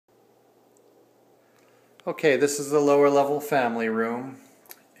Okay, this is the lower level family room.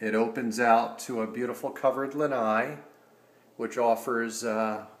 It opens out to a beautiful covered lanai, which offers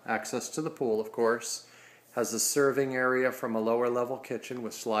access to the pool, of course. Has a serving area from a lower level kitchen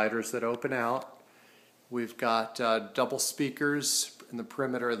with sliders that open out. We've got double speakers in the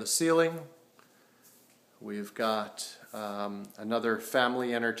perimeter of the ceiling. We've got another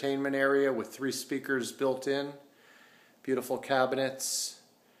family entertainment area with 3 speakers built in. Beautiful cabinets.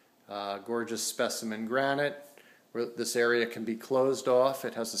 Gorgeous specimen granite. This area can be closed off.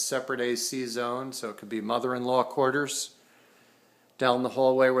 It has a separate AC zone, so it could be mother-in-law quarters. Down the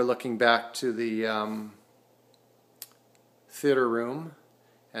hallway, we're looking back to the theater room,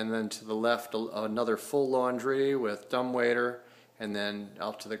 and then to the left, another full laundry with dumbwaiter, and then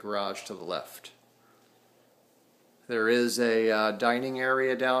out to the garage to the left. There is a dining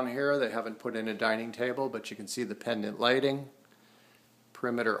area down here. They haven't put in a dining table, but you can see the pendant lighting.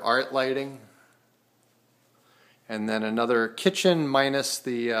 Perimeter art lighting, and then another kitchen minus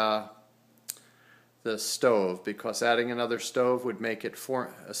the stove, because adding another stove would make it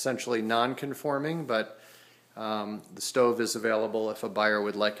essentially non-conforming, but the stove is available if a buyer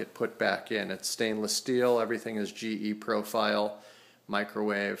would like it put back in. It's stainless steel, everything is GE profile,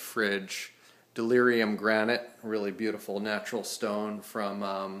 microwave, fridge, delirium granite, really beautiful natural stone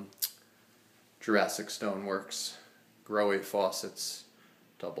from Jurassic Stoneworks, Growy faucets,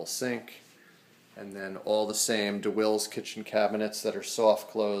 double sink, and then all the same DeWill's kitchen cabinets that are soft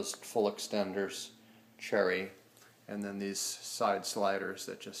closed, full extenders, cherry, and then these side sliders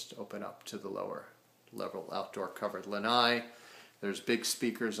that just open up to the lower level outdoor covered lanai. There's big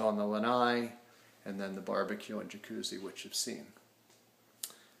speakers on the lanai, and then the barbecue and jacuzzi, which you've seen.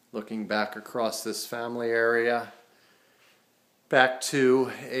 Looking back across this family area, back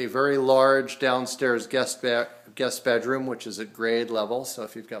to a very large downstairs guest bedroom, which is at grade level. So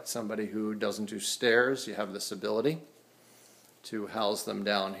if you've got somebody who doesn't do stairs, you have this ability to house them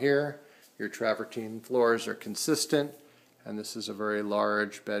down here. Your travertine floors are consistent, and this is a very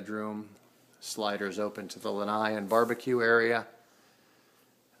large bedroom. Sliders open to the lanai and barbecue area.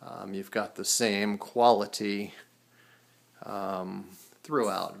 You've got the same quality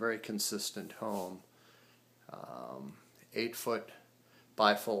throughout, very consistent home. 8-foot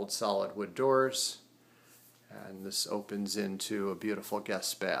bifold solid wood doors, and this opens into a beautiful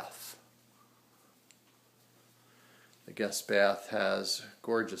guest bath. The guest bath has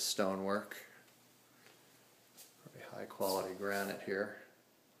gorgeous stonework, very high quality granite here,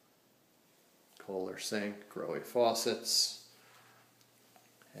 Kohler sink, Growy faucets,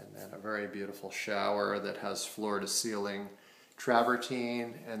 and then a very beautiful shower that has floor to ceiling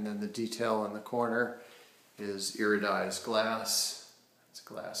travertine, and then the detail in the corner is iridized glass. It's a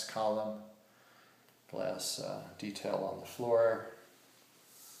glass column, glass detail on the floor.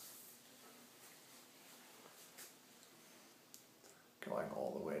 Going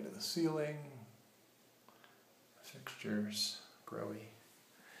all the way to the ceiling. Fixtures, Growy.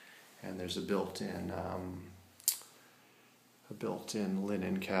 And there's a built-in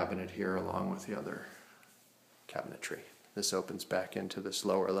linen cabinet here along with the other cabinetry. This opens back into this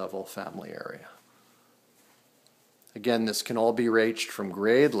lower level family area. Again, this can all be reached from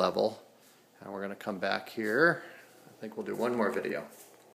grade level, and we're going to come back here. I think we'll do one more video.